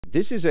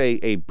This is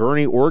a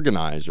Bernie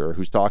organizer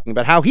who's talking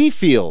about how he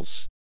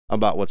feels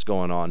about what's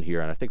going on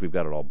here. And I think we've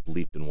got it all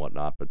bleeped and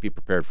whatnot, but be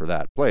prepared for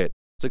that. Play it.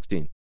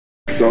 16.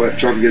 So if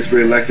Trump gets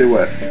reelected,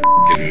 what?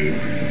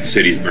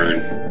 Cities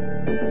burn.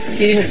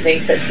 Do you even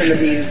think that some of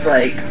these,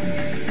 like,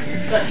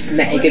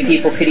 MAGA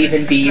people could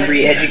even be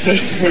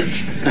re-educated?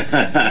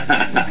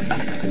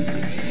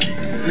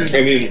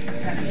 I mean,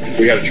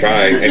 we gotta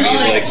try. I mean,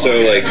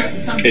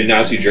 like, in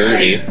Nazi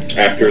Germany,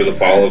 after the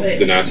fall of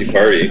the Nazi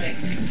Party,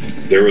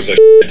 there was a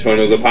ton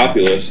of the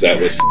populace that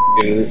was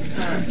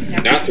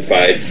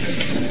Nazified.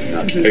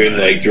 I mean,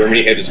 like,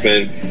 Germany had to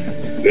spend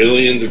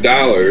billions of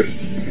dollars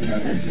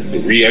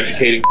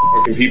re-educating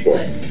fucking people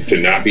to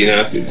not be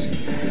Nazis.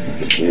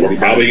 We're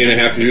probably going to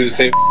have to do the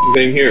same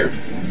thing here.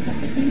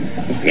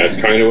 And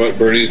that's kind of what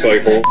Bernie's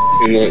like, like,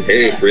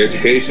 hey, free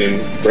education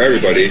for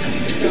everybody,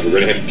 because we're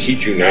going to have to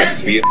teach you not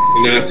to be a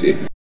Nazi.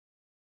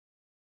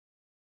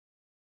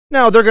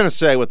 Now, they're going to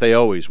say what they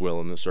always will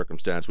in this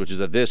circumstance, which is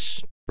that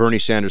this Bernie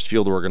Sanders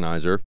field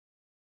organizer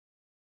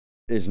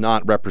is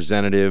not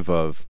representative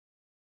of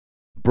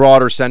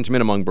broader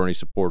sentiment among Bernie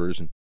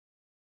supporters.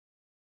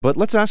 But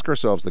let's ask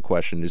ourselves the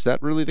question, is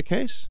that really the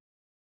case?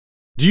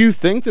 Do you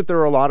think that there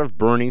are a lot of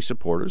Bernie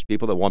supporters,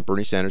 people that want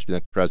Bernie Sanders to be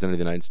the president of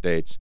the United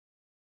States,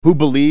 who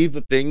believe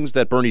the things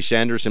that Bernie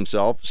Sanders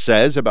himself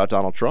says about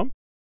Donald Trump?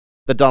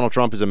 That Donald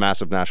Trump is a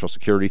massive national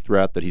security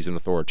threat, that he's an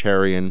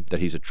authoritarian,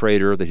 that he's a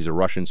traitor, that he's a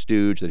Russian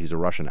stooge, that he's a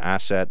Russian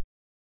asset.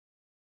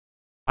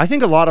 I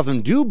think a lot of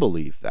them do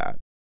believe that.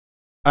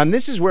 And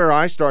this is where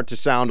I start to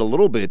sound a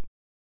little bit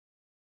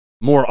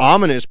more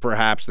ominous,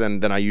 perhaps,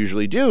 than I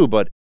usually do,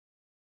 but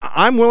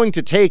I'm willing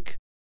to take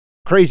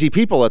crazy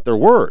people at their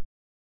word.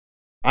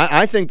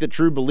 I think that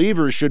true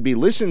believers should be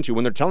listened to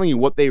when they're telling you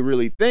what they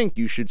really think.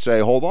 You should say,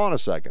 hold on a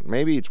second,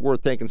 maybe it's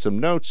worth taking some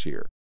notes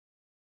here.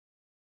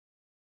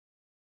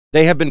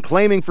 They have been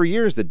claiming for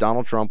years that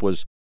Donald Trump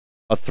was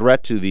a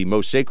threat to the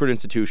most sacred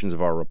institutions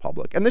of our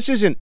republic. And this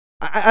isn't,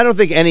 I don't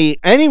think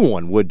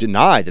anyone would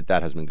deny that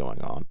that has been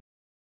going on.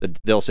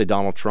 They'll say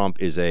Donald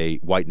Trump is a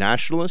white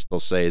nationalist. They'll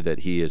say that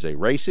he is a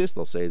racist.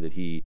 They'll say that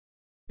he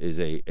is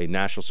a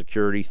national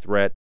security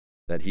threat,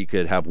 that he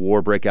could have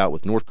war break out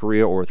with North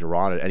Korea or with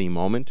Iran at any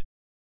moment.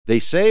 They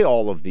say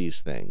all of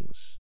these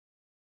things.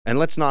 And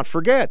let's not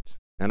forget,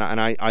 and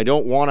I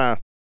don't want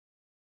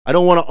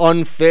to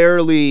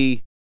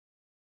unfairly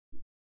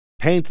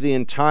paint the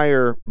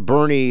entire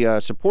Bernie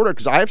supporter,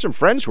 because I have some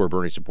friends who are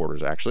Bernie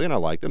supporters, actually, and I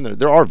like them.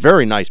 There are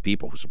very nice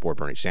people who support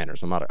Bernie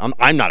Sanders.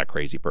 I'm not a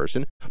crazy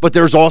person, but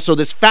there's also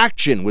this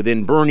faction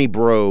within Bernie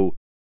bro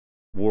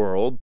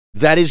world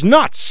that is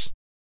nuts.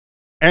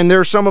 And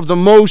they're some of the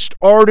most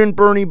ardent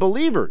Bernie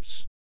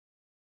believers.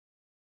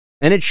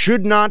 And it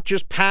should not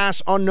just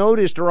pass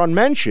unnoticed or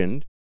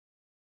unmentioned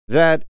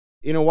that,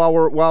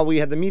 while we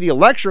had the media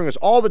lecturing us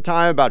all the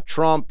time about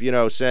Trump,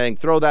 saying,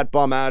 throw that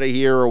bum out of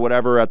here or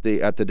whatever at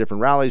the different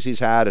rallies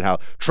he's had, and how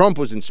Trump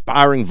was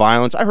inspiring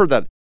violence. I heard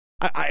that.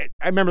 I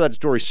remember that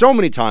story so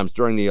many times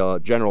during the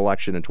general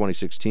election in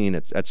 2016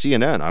 at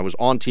CNN. I was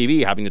on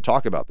TV having to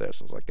talk about this.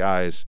 I was like,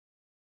 guys,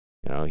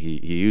 he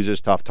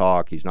uses tough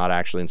talk. He's not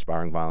actually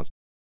inspiring violence.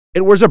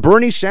 It was a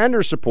Bernie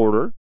Sanders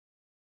supporter,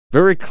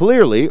 very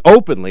clearly,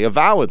 openly,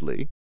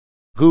 avowedly,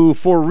 who,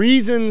 for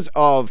reasons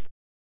of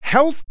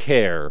health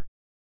care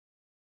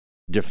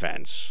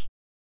defense,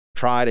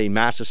 tried a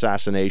mass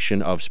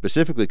assassination of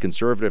specifically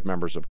conservative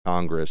members of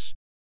Congress,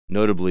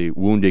 notably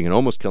wounding and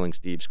almost killing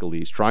Steve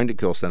Scalise, trying to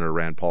kill Senator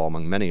Rand Paul,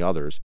 among many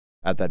others,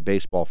 at that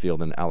baseball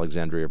field in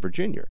Alexandria,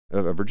 Virginia.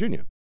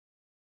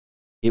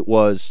 It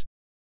was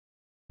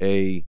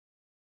an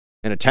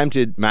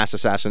attempted mass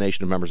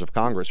assassination of members of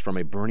Congress from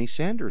a Bernie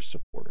Sanders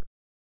supporter.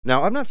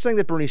 Now, I'm not saying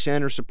that Bernie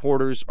Sanders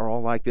supporters are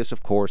all like this.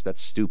 Of course,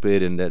 that's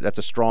stupid, and that's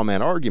a straw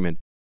man argument.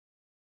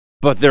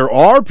 But there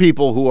are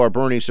people who are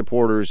Bernie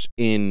supporters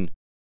in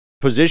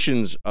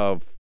positions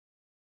of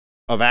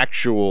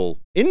actual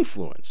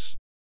influence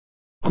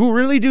who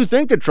really do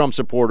think that Trump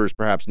supporters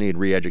perhaps need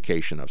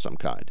re-education of some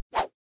kind.